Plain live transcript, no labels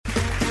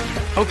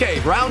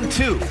Okay, round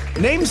two.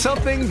 Name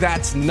something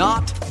that's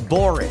not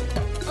boring.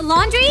 A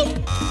laundry?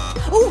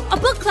 Ooh, a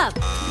book club.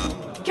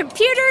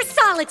 Computer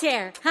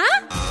solitaire,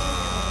 huh?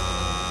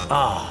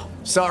 Ah,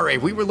 sorry,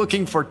 we were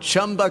looking for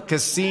Chumba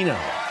Casino.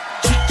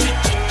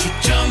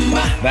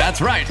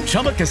 That's right,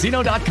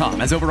 ChumbaCasino.com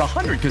has over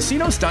 100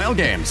 casino-style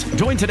games.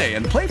 Join today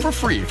and play for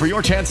free for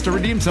your chance to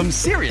redeem some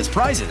serious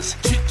prizes.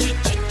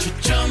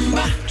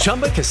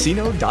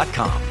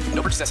 ChumbaCasino.com.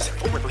 No purchase necessary.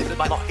 Void where prohibited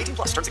by law. 18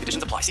 plus terms and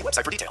conditions apply. See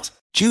website for details.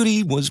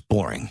 Judy was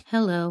boring.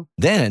 Hello.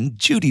 Then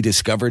Judy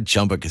discovered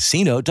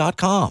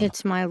ChumbaCasino.com.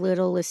 It's my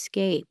little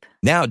escape.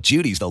 Now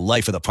Judy's the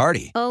life of the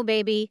party. Oh,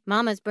 baby,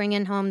 mama's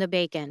bringing home the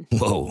bacon.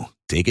 Whoa,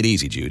 take it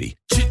easy, Judy.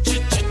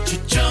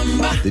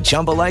 The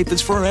Chumba life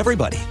is for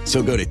everybody.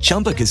 So go to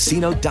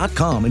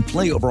ChumbaCasino.com and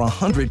play over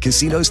 100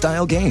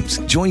 casino-style games.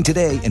 Join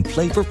today and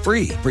play for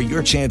free for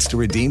your chance to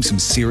redeem some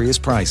serious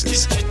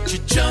prizes.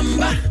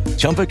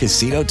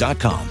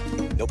 ChumbaCasino.com.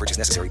 No purchase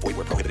necessary. Void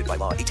where prohibited by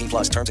law. 18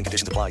 plus terms and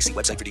conditions apply. See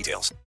website for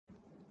details.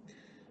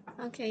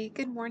 Okay,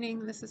 good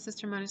morning. This is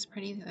Sister Monis.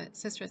 Pretty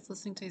sister that's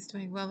listening to is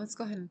doing well. Let's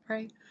go ahead and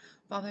pray.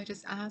 Father, I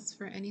just ask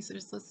for any sister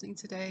that's listening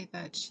today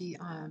that she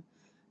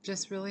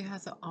just really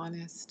has an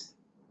honest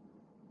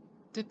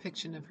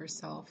depiction of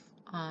herself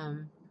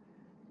and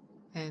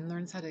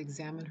learns how to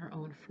examine her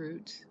own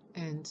fruit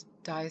and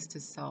dies to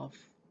self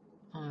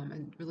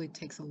and really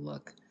takes a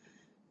look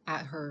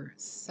at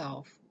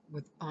herself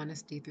with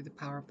honesty through the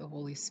power of the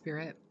Holy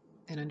Spirit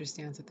and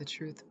understands that the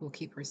truth will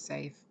keep her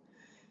safe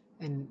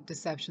and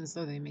deceptions,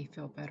 though they may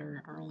feel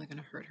better, are only going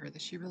to hurt her,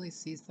 that she really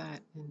sees that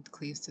and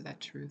cleaves to that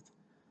truth.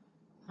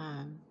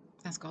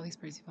 Ask all these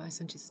praise you, Father,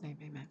 in Jesus' name,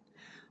 amen.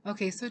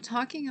 Okay, so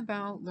talking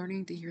about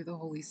learning to hear the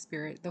Holy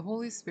Spirit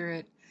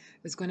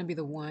is going to be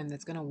the one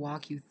that's going to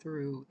walk you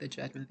through the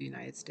judgment of the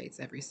United States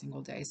every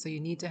single day. So you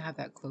need to have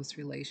that close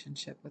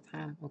relationship with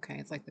him, okay?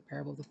 It's like the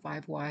parable of the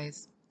 5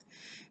 wise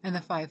and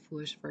the 5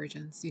 foolish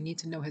virgins. You need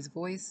to know his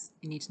voice.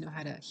 You need to know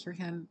how to hear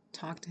him,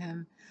 talk to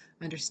him,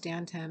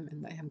 understand him,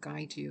 and let him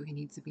guide you. He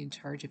needs to be in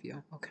charge of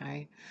you,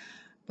 okay?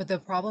 But the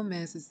problem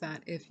is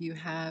that if you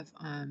have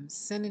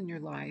sin in your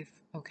life,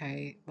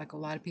 okay, like a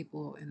lot of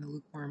people in the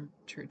lukewarm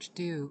church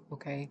do,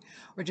 okay,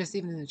 or just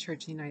even in the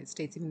church in the United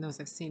States, even those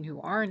I've seen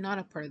who are not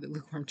a part of the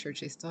lukewarm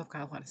church, they still have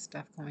got a lot of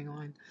stuff going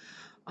on.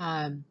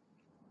 And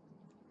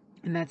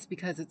that's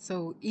because it's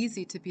so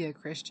easy to be a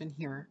Christian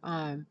here.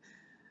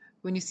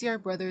 When you see our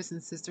brothers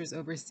and sisters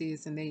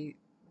overseas and they,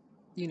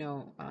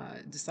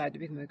 decide to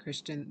become a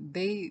Christian,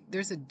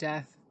 there's a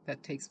death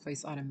that takes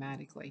place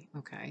automatically,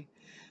 okay?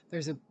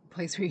 There's a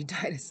place where you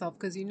die to self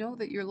because you know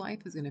that your life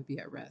is going to be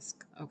at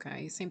risk,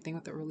 okay? Same thing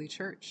with the early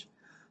church,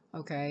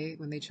 okay?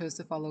 When they chose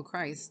to follow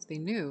Christ, they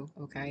knew,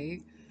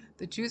 okay,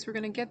 the Jews were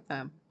going to get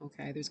them,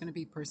 okay? There's going to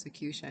be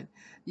persecution.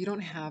 You don't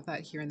have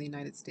that here in the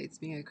United States.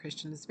 Being a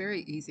Christian is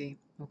very easy,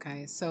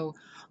 okay? So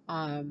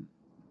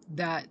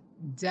that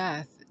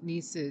death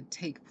needs to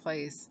take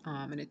place,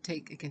 and it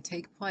can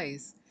take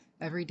place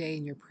every day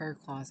in your prayer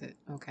closet,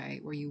 okay,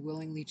 where you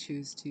willingly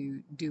choose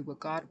to do what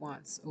God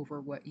wants over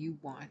what you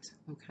want,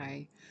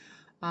 okay?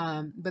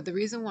 But the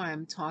reason why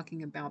I'm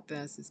talking about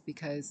this is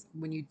because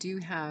when you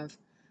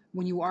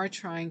are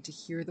trying to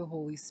hear the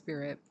Holy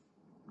Spirit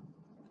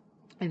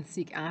and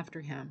seek after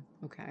him,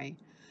 okay,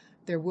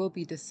 there will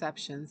be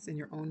deceptions in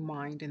your own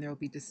mind, and there will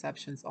be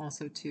deceptions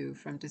also too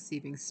from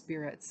deceiving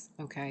spirits,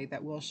 okay,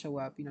 that will show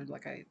up,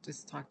 like I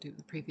just talked to in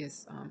the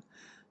previous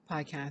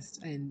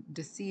podcast, and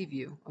deceive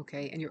you,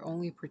 okay? And your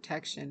only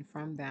protection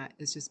from that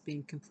is just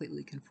being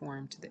completely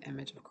conformed to the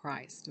image of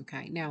Christ,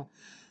 okay? Now,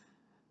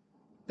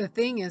 the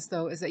thing is,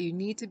 though, is that you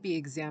need to be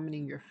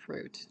examining your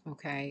fruit,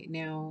 okay?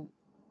 Now,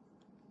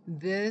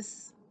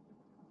 this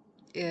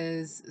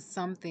is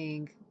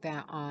something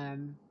that,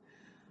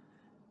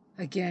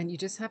 again, you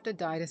just have to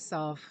die to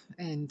self,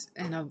 and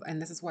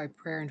this is why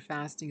prayer and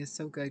fasting is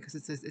so good, because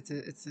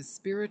it's a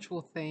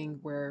spiritual thing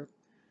where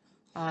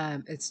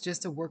it's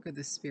just a work of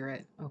the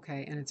Spirit,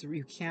 okay? And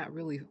you can't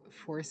really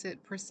force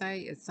it per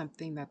se. It's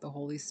something that the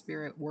Holy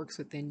Spirit works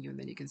within you, and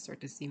then you can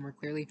start to see more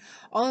clearly.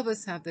 All of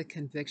us have the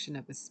conviction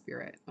of the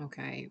Spirit,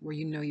 okay? Where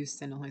you know you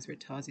sinned, the Holy Spirit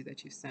tells you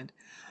that you sinned.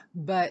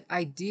 But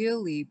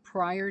ideally,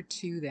 prior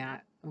to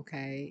that,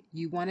 okay,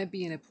 you want to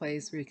be in a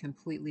place where you're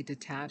completely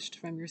detached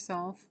from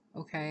yourself,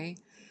 okay?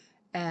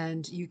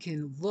 And you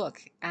can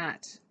look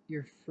at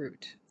your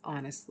fruit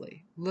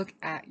honestly. Look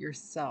at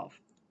yourself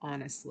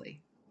honestly,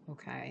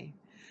 okay?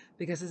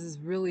 Because this is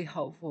really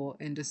helpful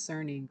in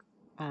discerning,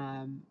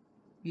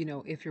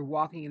 if you're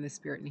walking in the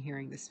Spirit and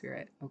hearing the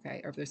Spirit, okay,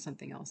 or if there's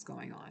something else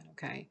going on,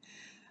 okay.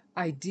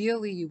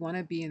 Ideally, you want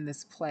to be in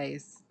this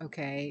place,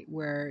 okay,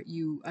 where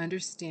you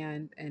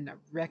understand and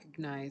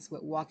recognize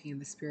what walking in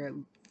the Spirit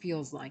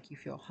feels like. You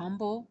feel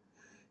humble,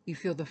 you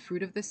feel the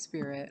fruit of the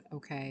Spirit,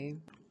 okay.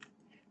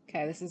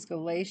 Okay, this is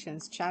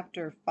Galatians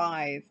chapter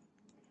 5.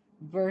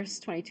 Verse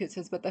 22, it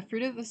says, "But the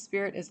fruit of the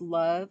Spirit is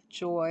love,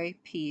 joy,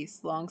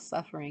 peace,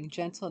 long-suffering,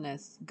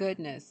 gentleness,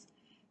 goodness,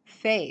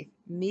 faith,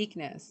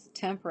 meekness,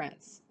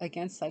 temperance.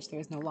 Against such there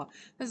is no law."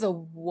 This is a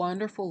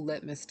wonderful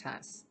litmus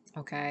test,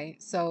 Okay,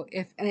 so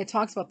and it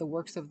talks about the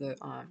works of the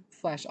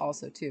flesh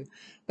also too.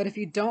 But if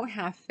you don't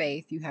have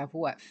faith, you have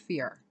what?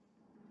 Fear.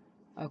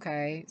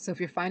 Okay, so if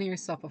you're finding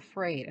yourself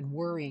afraid and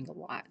worrying a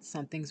lot,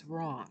 something's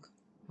wrong.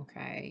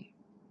 Okay,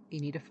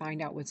 you need to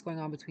find out what's going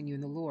on between you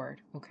and the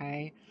Lord.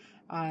 Okay,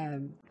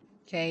 um,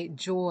 okay,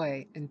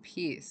 joy and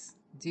peace.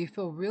 Do you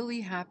feel really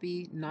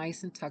happy,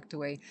 nice and tucked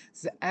away? This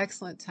is an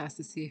excellent test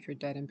to see if you're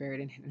dead and buried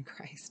and hidden in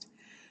Christ.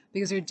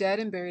 Because you're dead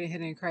and buried and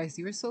hidden in Christ,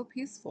 you are so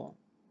peaceful.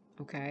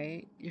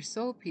 Okay, you're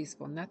so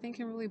peaceful. Nothing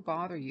can really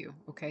bother you.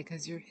 Okay,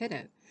 because you're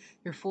hidden.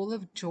 You're full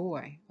of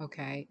joy.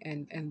 Okay,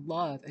 and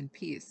love and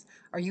peace.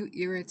 Are you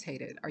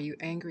irritated? Are you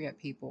angry at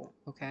people?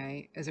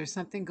 Okay, is there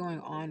something going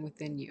on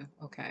within you?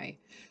 Okay,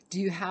 do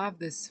you have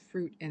this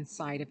fruit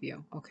inside of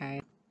you?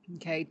 Okay,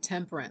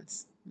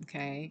 temperance.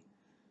 Okay,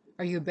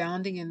 are you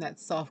abounding in that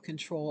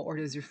self-control, or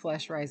does your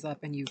flesh rise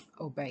up and you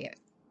obey it?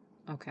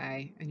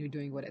 Okay, and you're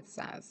doing what it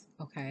says.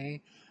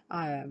 Okay,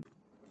 um,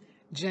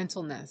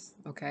 gentleness.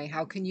 Okay,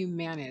 how can you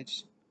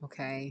manage?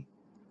 Okay,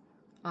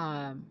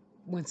 um,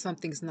 when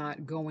something's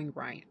not going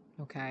right.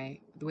 Okay,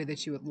 the way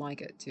that you would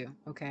like it to.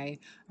 Okay,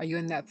 are you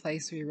in that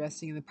place where you're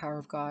resting in the power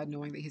of God,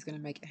 knowing that He's going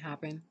to make it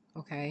happen?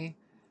 Okay,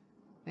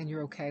 and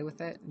you're okay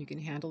with it and you can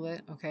handle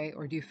it. Okay,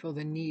 or do you feel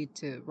the need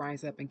to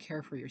rise up and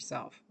care for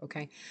yourself?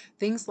 Okay,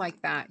 things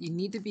like that. You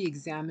need to be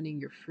examining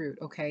your fruit.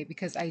 Okay,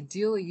 because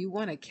ideally you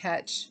want to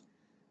catch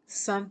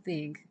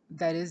something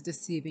that is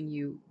deceiving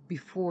you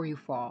before you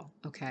fall.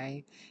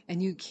 Okay,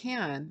 and you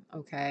can.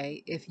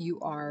 Okay, if you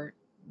are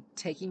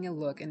taking a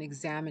look and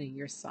examining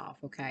yourself.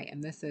 Okay,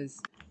 and this is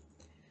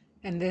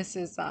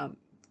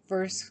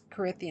First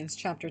Corinthians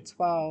chapter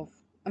 12.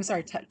 I'm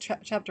sorry,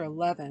 chapter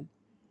 11,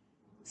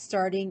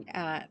 starting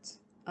at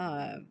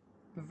uh,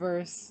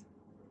 verse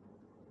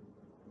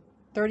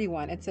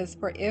 31. It says,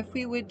 "For if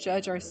we would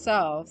judge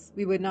ourselves,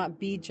 we would not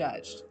be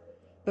judged.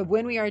 But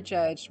when we are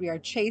judged, we are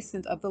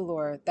chastened of the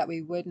Lord, that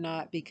we would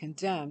not be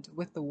condemned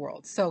with the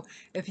world." So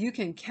if you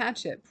can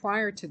catch it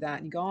prior to that,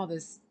 and you got all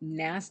this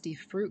nasty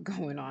fruit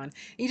going on, and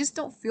you just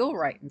don't feel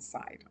right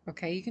inside,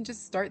 okay? You can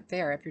just start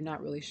there if you're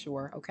not really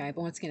sure, okay?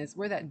 But once again, it's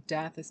where that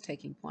death is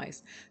taking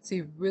place. So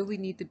you really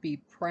need to be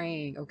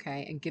praying,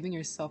 okay, and giving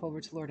yourself over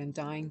to the Lord and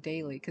dying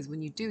daily. Because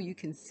when you do, you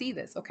can see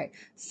this. Okay,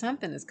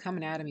 something is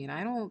coming out of me,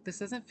 and this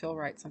doesn't feel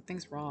right.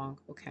 Something's wrong,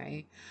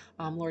 okay?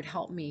 Lord,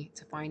 help me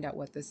to find out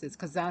what this is,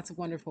 because that's a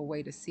wonderful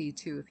way to see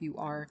too if you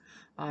are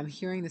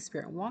hearing the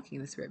Spirit and walking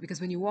in the Spirit. Because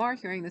when you are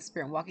hearing the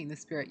Spirit and walking in the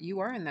Spirit, you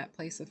are in that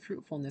place of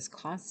fruitfulness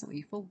constantly.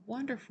 You feel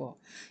wonderful.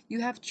 You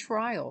have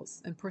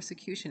trials and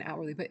persecution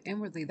outwardly, but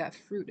inwardly that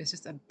fruit is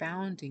just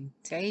abounding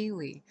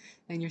daily,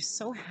 and you're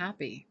so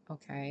happy,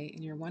 okay,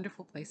 in your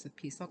wonderful place of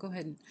peace. I'll go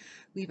ahead and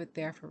leave it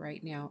there for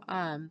right now.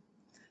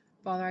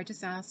 Father, I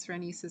just ask for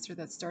any sister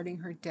that's starting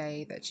her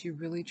day that she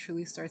really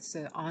truly starts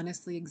to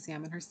honestly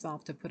examine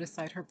herself, to put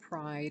aside her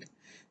pride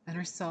and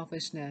her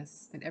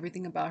selfishness and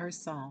everything about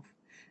herself,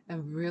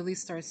 and really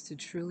starts to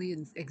truly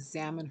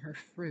examine her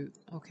fruit,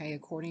 okay,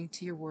 according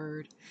to your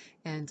word,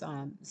 and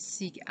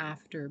seek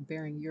after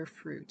bearing your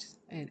fruit,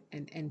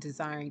 and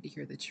desiring to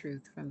hear the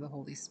truth from the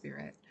Holy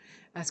Spirit.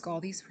 I ask all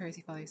these prayers,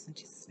 Father, in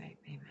Jesus' name.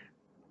 Amen.